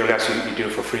 50 or less, you do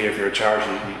it for free. If you're a charge,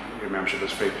 your membership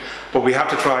is free. But we have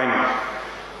to try and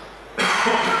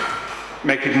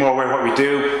make people more aware of what we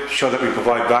do, show that we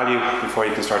provide value before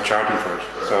you can start charging for it.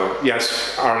 So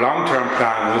yes, our long-term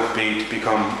plan would be to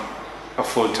become a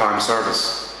full-time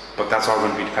service, but that's all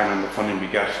going to be dependent on the funding we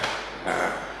get.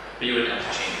 But you wouldn't have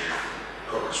to change your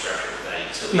corporate structure for that.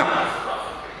 You'd still be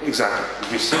not-for-profit. Exactly.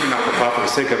 If you're still not-for-profit, we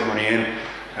still get money in.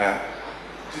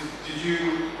 Did you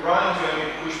run into any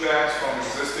pushbacks from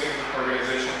existing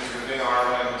organizations within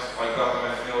Ireland, like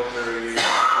government, military?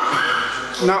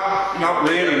 Not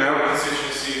really, no.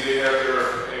 Constituency, they have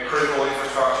their critical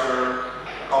infrastructure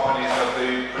companies that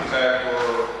they protect,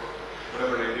 or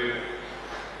whatever they do.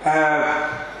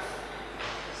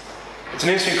 It's an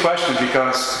interesting question,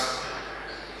 because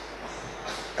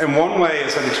in one way,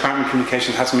 as the Department of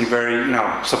Communications hasn't been very,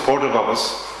 supportive of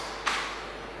us.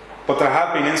 But there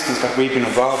have been instances that we've been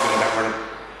involved in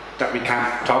that we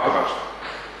can't talk about.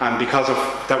 And because of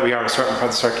that, we are a certain part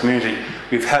of the CERT community,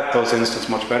 we've helped those instances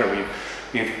much better.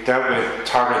 We've dealt with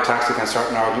targeted attacks against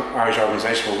certain Irish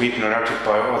organisations where we've been alerted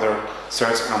by other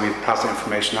CERTs, and we've passed the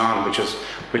information on, which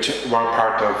were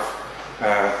part of,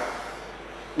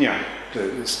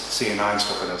 the CNI and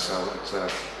stuff like that. So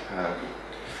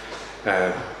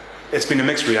it's been a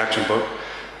mixed reaction. But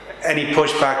any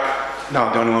pushback? No,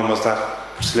 the only one was that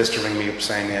solicitor ringing me up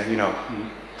saying,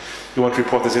 you want to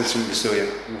report this incident, we sue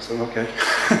you. And I said, okay,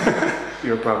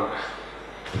 your problem.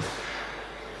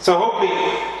 So hopefully,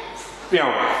 you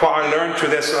know, what I learned through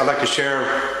this, I'd like to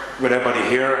share with everybody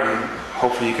here, and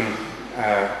hopefully you can,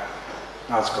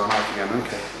 oh, it's gone off again,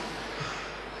 okay.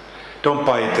 Don't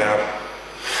buy it down.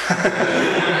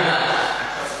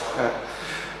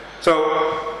 So,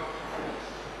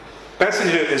 best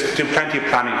thing to do is do plenty of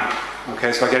planning.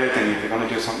 Okay, so like anything, if you're going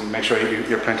to do something, make sure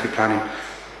you're plenty of planning.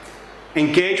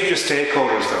 Engage with your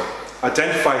stakeholders though.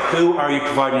 Identify who are you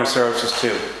providing your services to.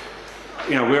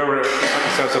 You know, we're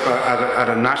set up at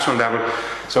a national level,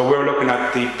 so we're looking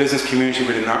at the business community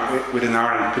within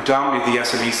Ireland, predominantly the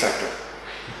SME sector.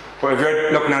 But if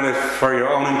you're looking at it for your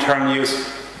own internal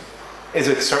use, is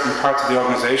it certain parts of the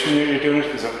organisation you're doing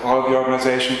it? Is it all of the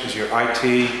organisation? Is it your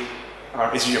IT?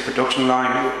 Or is it your production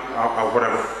line? Or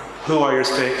whatever. Who are your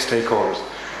stakeholders?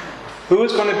 Who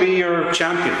is going to be your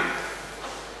champion?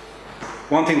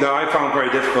 One thing that I found very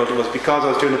difficult was because I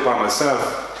was doing it by myself,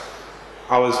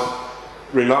 I was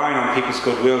relying on people's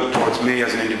goodwill towards me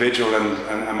as an individual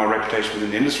and my reputation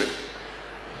within the industry.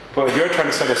 But if you're trying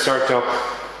to set a CERT up,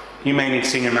 you may need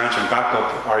senior management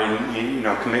backup or you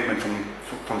know, commitment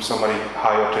from somebody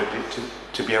high up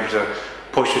to be able to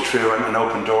push it through and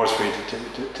open doors for you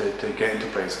to get into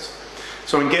places.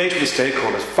 So engage with the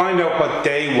stakeholders, find out what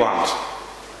they want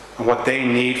and what they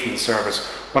need from the service.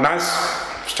 When I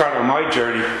started on my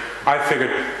journey, I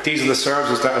figured these are the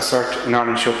services that a CERT in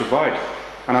Ireland should provide.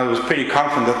 And I was pretty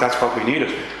confident that that's what we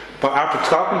needed. But after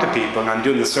talking to people and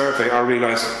doing the survey, I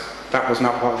realised that was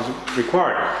not what was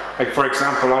required. Like for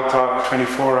example, I thought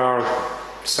 24-hour,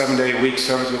 7-day-a-week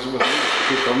service was needed.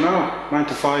 People, no, 9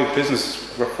 to 5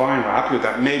 business, we're fine, we're happy with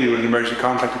that. Maybe with an emergency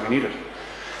contact if we need it.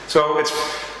 So it's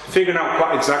figuring out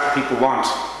what exactly people want.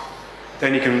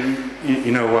 Then you can,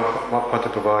 you know what to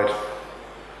provide.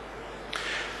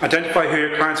 Identify who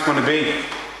your clients want to be.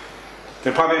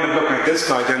 They'll probably end up looking like this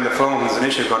guy down the phone when there's an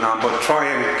issue going on, but try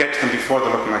and get to them before they're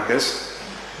looking like this.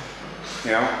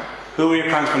 You know, who are your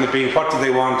clients going to be? What do they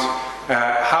want?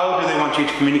 How do they want you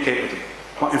to communicate with them?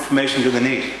 What information do they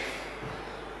need?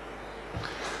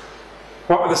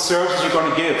 What are the services you're going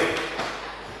to give?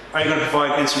 Are you going to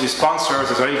provide instant response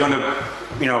services? Are you going to,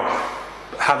 you know,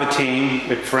 have a team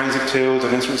with forensic tools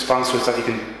and instant response tools that you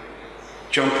can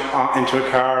jump into a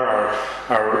car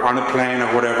or on a plane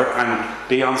or whatever and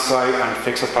be on site and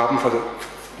fix a problem for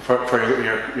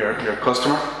your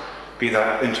customer, be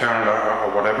that internal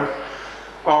or whatever?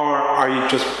 Or are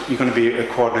you going to be a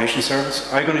coordination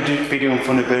service? Are you going to be doing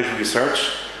vulnerability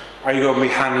research? Are you going to be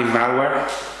handling malware?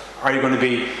 Are you going to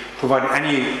be providing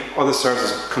any other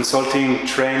services, consulting,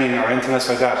 training, or anything else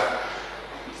like that?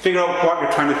 Figure out what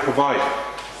you're trying to provide.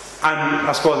 And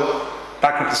I suppose,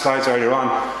 back up the slides earlier on,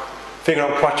 figure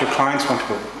out what your clients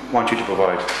want you to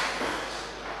provide.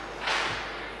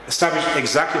 Establish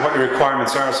exactly what your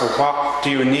requirements are, so what do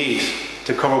you need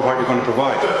to cover what you're going to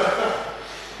provide?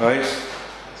 Right?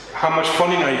 How much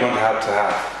funding are you going to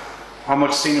have? How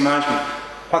much senior management?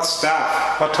 What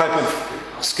staff? What type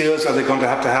of skills are they going to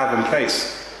have in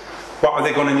place? What are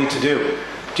they going to need to do?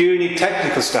 Do you need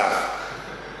technical staff?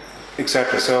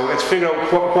 Etc. So let's figure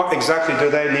out what exactly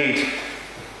do they need?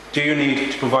 Do you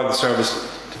need to provide the service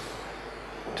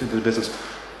to the business?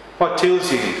 What tools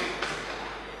do you need?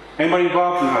 Anybody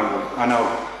involved? I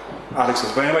know Alex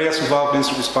is, but anybody else involved in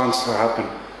instant response or helping?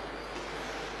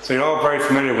 So you're all very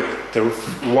familiar with the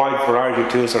wide variety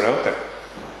of tools that are out there.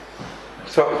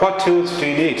 So what tools do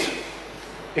you need?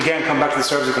 Again, come back to the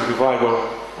service you can provide. Well,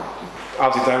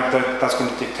 obviously that's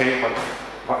going to dictate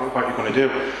what you're going to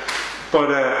do. But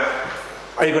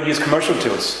are you going to use commercial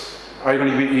tools? Are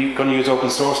you going to use open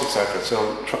source, etc.?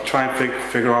 So try and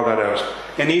figure all that out.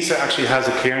 ENISA actually has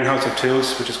a clearinghouse of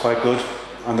tools, which is quite good.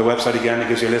 On the website, again, it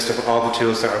gives you a list of all the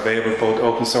tools that are available, both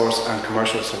open source and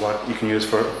commercial, so what you can use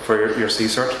for your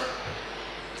CSIRT.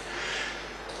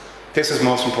 This is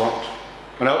most important.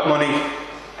 Without money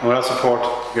and without support,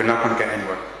 you're not going to get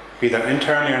anywhere. Be that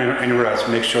internally or anywhere else,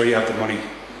 make sure you have the money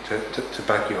to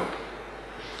back you up.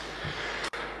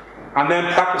 And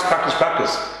then practice, practice,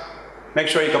 practice. Make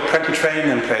sure you've got plenty of training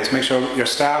in place. Make sure your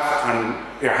staff and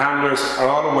your handlers are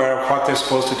all aware of what they're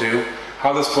supposed to do,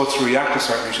 how they're supposed to react to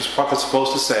certain issues, what they're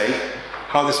supposed to say,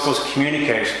 how they're supposed to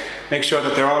communicate. Make sure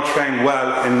that they're all trained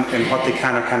well in what they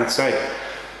can or cannot say.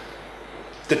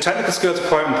 The technical skills are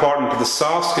quite important, but the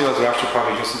soft skills are actually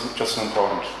probably just as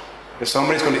important. If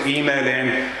somebody's going to email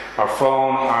in or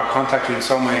phone or contact you in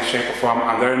some way, shape or form,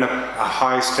 and they're in a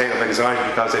high state of anxiety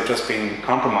because they've just been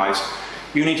compromised,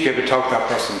 you need to be able to talk that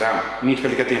person down. You need to be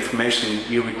able to get the information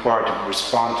you require to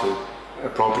respond to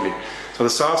appropriately. So the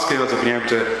soft skills of being able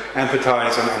to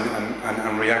empathise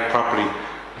and react properly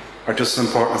are just as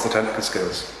important as the technical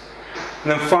skills.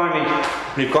 And then finally,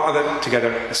 when you've got all that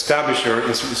together, establish your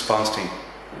incident response team.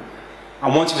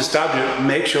 And once you've established it,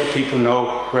 make sure people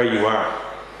know where you are.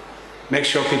 Make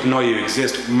sure people know you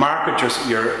exist. Market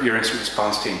your incident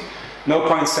response team. No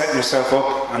point setting yourself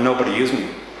up and nobody using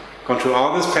you. Going through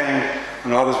all this pain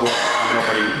and all this work and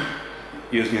nobody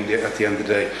using you at the end of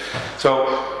the day.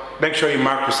 So make sure you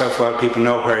market yourself well, people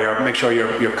know where you are. Make sure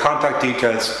your contact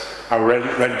details are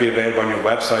ready to be available on your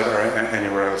website or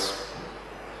anywhere else.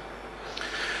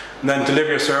 And then deliver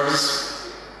your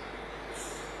services.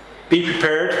 Be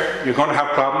prepared. You're going to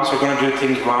have problems. You're going to do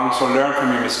things wrong. So learn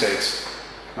from your mistakes.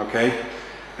 Okay?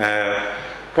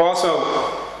 But also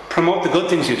promote the good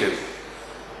things you do.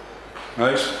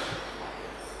 Right?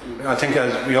 I think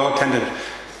as we all tend to,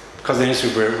 because of the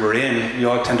industry we're in, we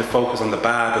all tend to focus on the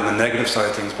bad and the negative side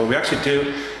of things. But we actually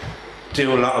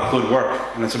do a lot of good work.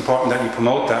 And it's important that you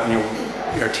promote that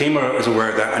and your team is aware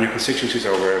of that and your constituencies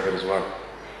are aware of it as well.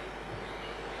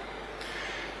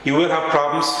 You will have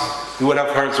problems, you will have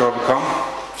hurdles to overcome.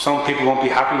 Some people won't be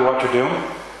happy with what you're doing.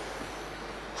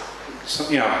 So,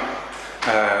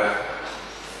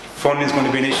 funding is going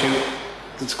to be an issue.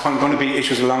 There's going to be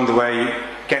issues along the way,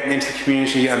 getting into the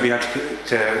community and being able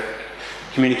to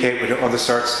communicate with other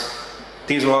CERTs.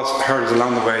 These are all hurdles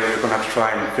along the way that you're going to have to try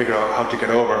and figure out how to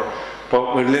get over.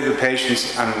 But with a little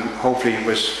patience and hopefully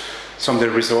with some of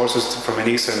the resources from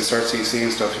ANISA and CERT CC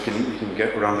and stuff, you can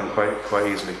get around them quite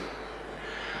easily.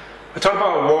 I talked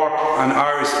about a warp, and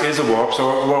IRIS is a warp,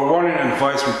 so we're a warning and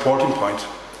advice reporting point.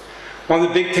 One of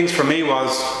the big things for me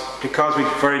was, because we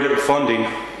had very little funding,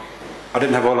 I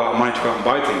didn't have a lot of money to go out and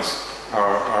buy things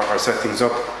or set things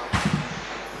up.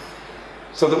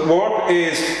 So the warp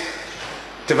is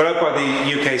developed by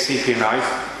the UK CPNI.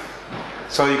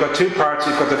 So you've got two parts.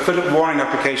 You've got the Philip warning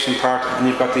application part, and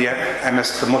you've got the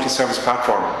MS, the multi-service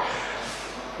platform.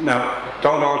 Now,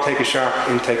 don't all take a sharp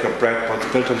intake of breath, but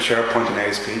it's built on SharePoint and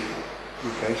ASP.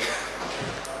 Okay.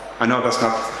 I know that's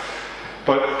not.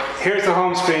 But here's the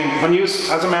home screen. When you,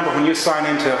 as a member, when you sign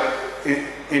into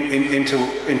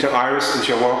IRIS,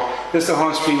 into your work, this is the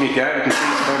home screen you get. You can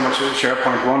see it's very much a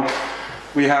SharePoint one.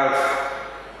 We have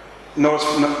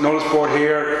notice board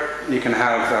here. You can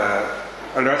have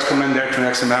alerts come in there to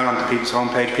an XML on the people's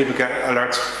homepage. People get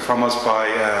alerts from us by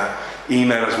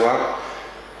email as well.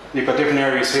 You've got different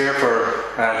areas here for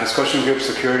discussion groups,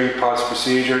 security, policy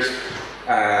procedures,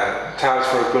 tabs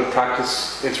for good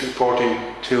practice, incident reporting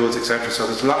tools, etc. So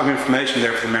there's a lot of information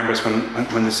there for the members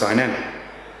when they sign in.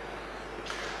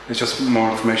 There's just more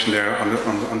information there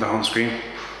on the home screen.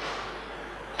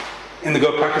 In the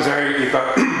good practice area, you've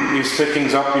got you split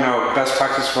things up. Best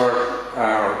practice for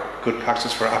good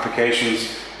practice for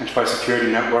applications, enterprise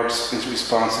security networks, incident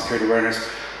response, security awareness.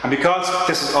 And because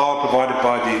this is all provided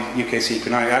by the UK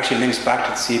CPNI, it actually links back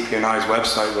to the CPNI's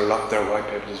website with a lot of their white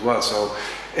papers as well. So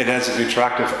it is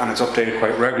interactive and it's updated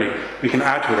quite regularly. We can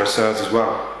add to it ourselves as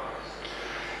well.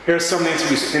 Here's some of the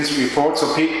incident reports.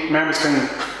 So members can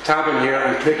tab in here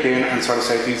and click in and sort of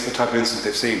say these are the type of incidents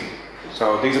they've seen.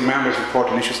 So these are members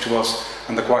reporting issues to us,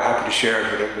 and they're quite happy to share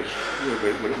it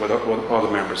with other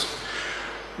members.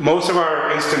 Most of our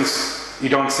incidents you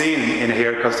don't see in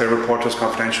here because they report to us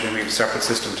confidentially, and we have a separate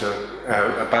system to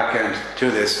a back end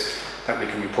to this that we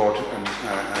can report, and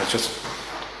it's just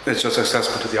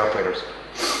accessible to the operators.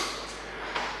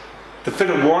 The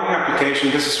Philip warning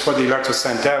application, this is where the alerts are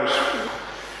sent out.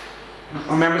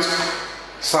 When members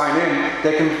sign in,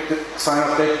 they can sign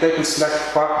up, they can select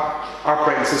what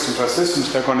operating systems or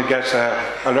systems they're going to get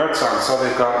alerts on. So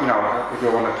they've got, if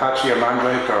you want Apache or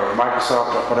Mandrake or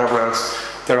Microsoft or whatever else,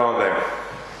 they're all there.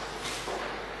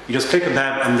 You just click on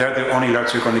them and they're the only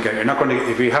alerts you're going to get. You're not going to,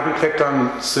 if you haven't clicked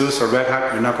on SUSE or Red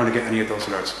Hat, you're not going to get any of those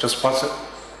alerts. Just what's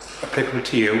applicable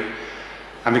to you.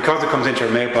 And because it comes into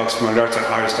your mailbox from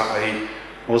alerts@iris.ie,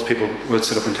 most people will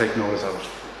sit up and take notice of it.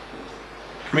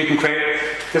 We can create,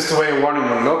 this is the way a warning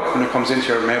will look when it comes into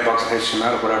your mailbox at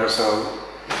HTML or whatever. So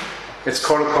it's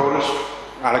color-coded.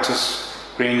 Alex is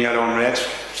green, yellow and red.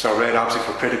 So red obviously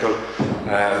for critical,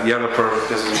 yellow for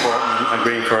this is important, and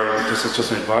green for this is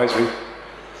just an advisory.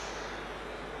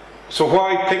 So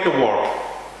why pick a warp?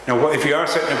 If you are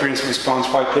setting up your incident response,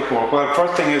 why pick a warp? Well, the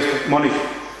first thing is money.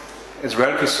 It's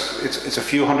relative. It's a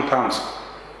few £100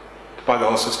 to buy the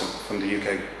whole system from the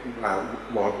UK.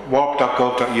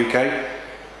 Warp.gov.uk.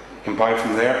 You can buy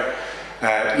from there.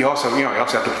 You also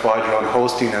have to provide your own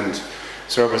hosting and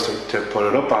servers to put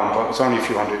it up on, but it's only a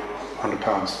few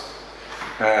 £100.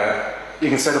 You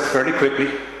can set up fairly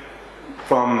quickly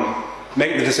from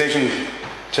making the decision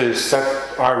to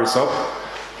set IRIS up.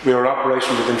 We were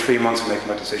operational within 3 months of making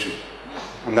that decision,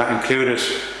 and that included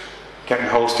getting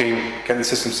hosting, getting the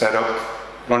system set up,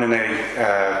 running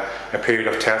a period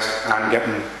of test, and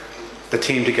getting the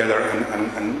team together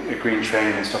and agreeing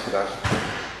training and stuff like that.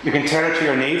 You can tailor to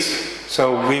your needs.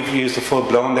 So we've used the full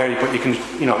blown there, but you can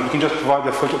just provide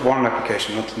the foot warning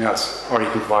application, nothing else, or you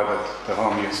can provide the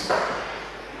home use.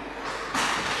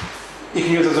 You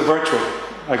can use it as a virtual.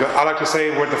 I like to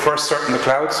say we're the first CERT in the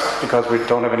clouds because we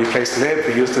don't have any place to live.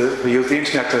 We use the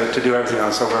internet to do everything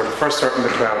else. So we're the first CERT in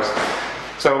the clouds.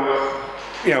 So,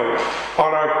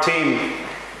 all our team,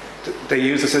 they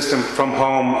use the system from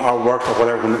home or work or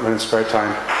whatever when it's spare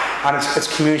time, and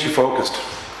it's community focused.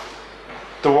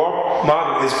 The warp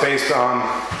model is based on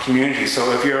community.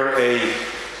 So if you're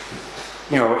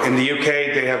in the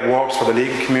UK, they have warps for the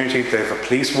legal community. They have a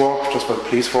police warp just for the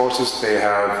police forces. They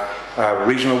have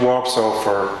regional warp, so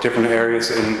for different areas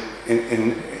in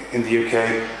the UK.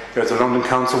 There's a London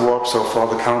Council warp, so for all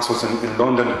the councils in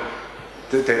London,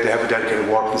 they have a dedicated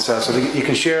warp themselves. So you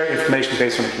can share information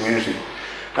based on the community.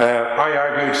 I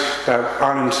argued that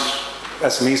Ireland's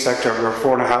SME sector, we're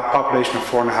population of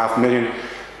 4.5 million.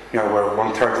 We're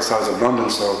 1/3 the size of London,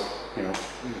 so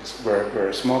we're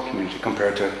a small community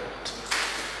compared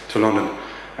to London.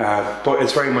 But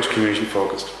it's very much community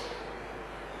focused.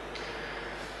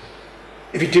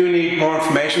 If you do need more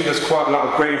information, there's quite a lot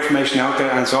of great information out there,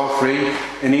 and it's all free.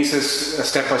 ENISA's a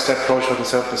step-by-step approach for the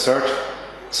CERT.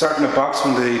 CERT in a box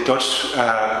from the Dutch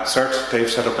CERT,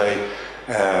 they've set up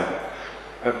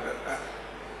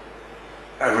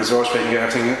a resource where you can get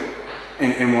everything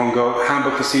in one go.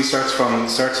 Handbook to CSIRTs from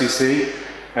CERT-CC,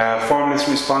 formal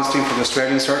instant response team from the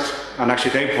Australian CERT, and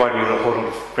actually they provide me with a whole lot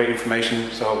of great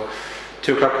information. So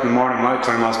 2 o'clock in the morning my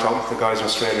time, I was talking to the guys in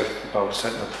Australia about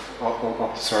setting up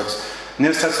the CERTs.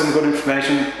 NIST has some good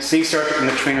information. CSIRT and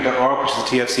Neutrino.org, which is the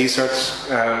TFC CERT's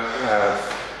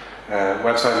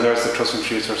website, and there's the trust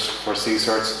introducers for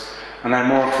CSIRTs. And then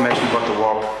more information about the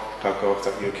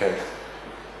warp.gov.uk.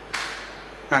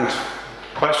 And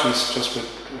questions, just with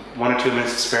 1 or 2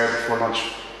 minutes to spare before lunch.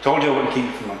 Told you I wouldn't keep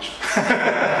it for lunch.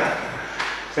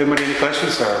 Anybody any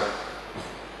questions? Or?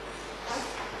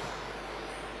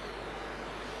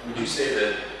 Would you say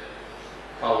that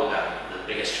probably the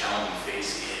biggest challenge you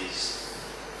face is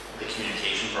the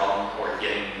communication problem, or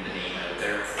getting the name out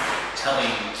there,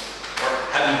 telling or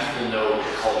having people know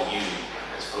to call you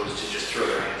as opposed to just throw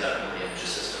their hands up in the image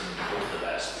system and hope for the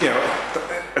best?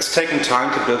 It's taking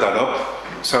time to build that up.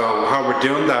 So how we're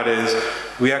doing that is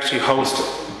we actually host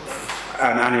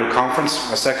an annual conference.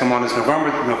 Our second one is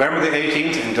November the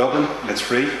 18th in Dublin, and it's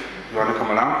free. If you want to come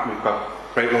along, we've got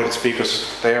great load of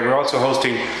speakers there. We're also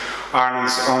hosting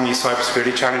Ireland's only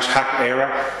cybersecurity challenge, Hack Era,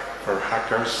 for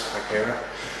hackers, Hack Era.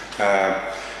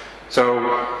 So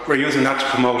we're using that to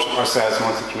promote ourselves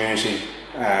amongst the community,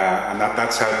 and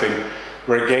that's helping.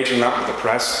 We're engaging that with the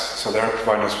press, so they're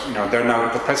providing us,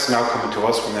 the press is now coming to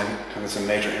us when there's a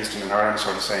major incident in Ireland,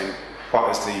 sort of saying,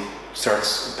 what is the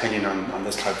CERT's opinion on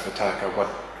this type of attack, or what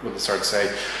will the CERT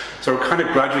say? So we're kind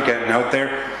of gradually getting out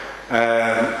there.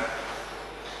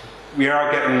 We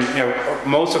are getting,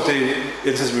 most of the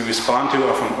instances we respond to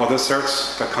are from other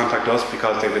CERTs that contact us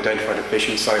because they've identified a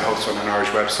phishing site hosted on an Irish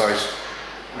website,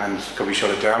 and could we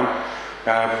shut it down?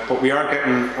 But we are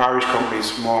getting Irish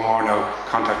companies more and more now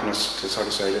contacting us to sort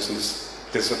of say, listen,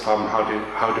 this is a problem, how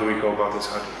do we go about this,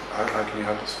 how can you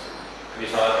help us? Have you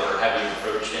thought, or have you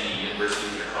approached any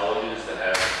universities or colleges that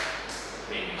have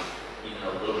maybe even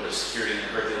a little bit of security in the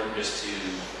curriculum, just to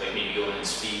maybe go in and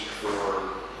speak for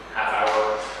half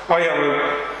hour? Oh yeah, well,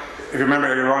 if you remember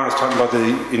earlier on I was talking about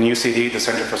in UCD, the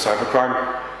Centre for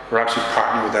Cybercrime. We're actually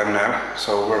partnering with them now,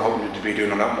 so we're hoping to be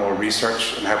doing a lot more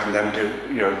research and helping them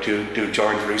do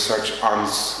joint research on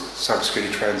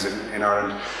cybersecurity trends in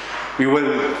Ireland. We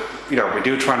will, we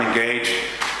do try and engage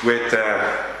with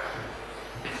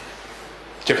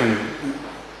different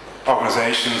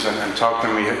organisations and talk to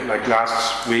them. Like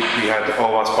last week we had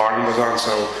OWASP Ireland was on,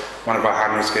 so one of our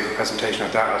handlers gave a presentation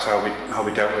of that. That's how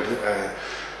we dealt with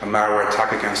a malware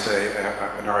attack against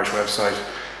an Irish website.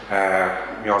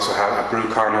 We also have a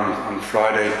BrewCon on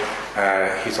Friday.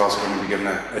 He's also going to be given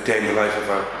a day in the life of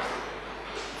a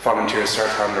volunteer CERT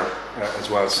handler as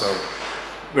well. So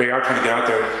we are trying to get out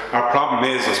there. Our problem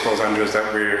is, I suppose, Andrew, is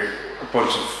that we're a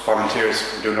bunch of volunteers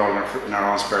doing it all in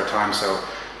our own spare time. So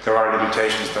there are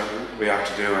limitations that we have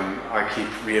to do, and I keep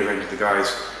reiterating to the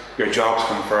guys, your jobs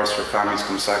come first, your families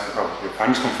come second. Oh, your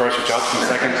families come first, your jobs come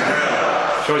second.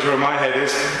 Shows you where my head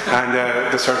is, and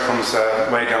the CERT comes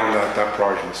way down that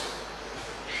priority list.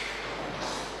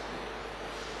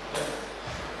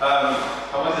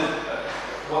 I wondered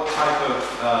what type of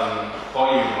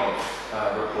volume of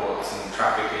reports and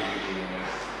traffic are you dealing with?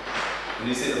 And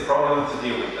is it a problem to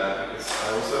deal with that? Because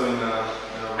I also in a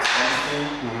response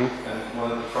team, and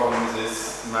one of the problems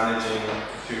is managing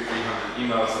 200-300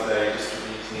 emails a day,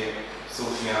 distributing it,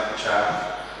 sorting out the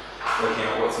chat, working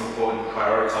out what's important,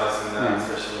 prioritizing that,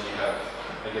 especially when you have,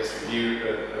 I guess, a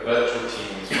virtual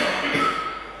team as well.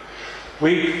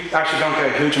 We actually don't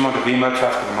get a huge amount of email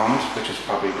traffic at the moment, which is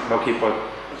probably lucky, but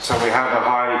so we have a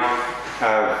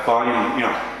high volume, you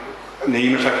know, and the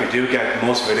email traffic we do get,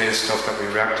 most of it is stuff that we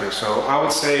react to. So I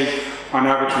would say on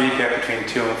average we get between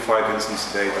 2 and 5 incidents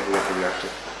a day that we have to react to.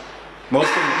 Most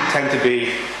of them tend to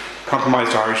be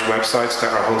compromised Irish websites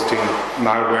that are hosting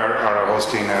malware or are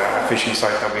hosting a phishing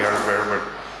site that we're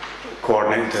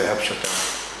coordinating to help shut down.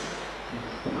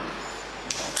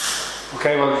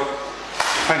 Okay, well,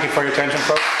 thank you for your attention,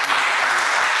 folks.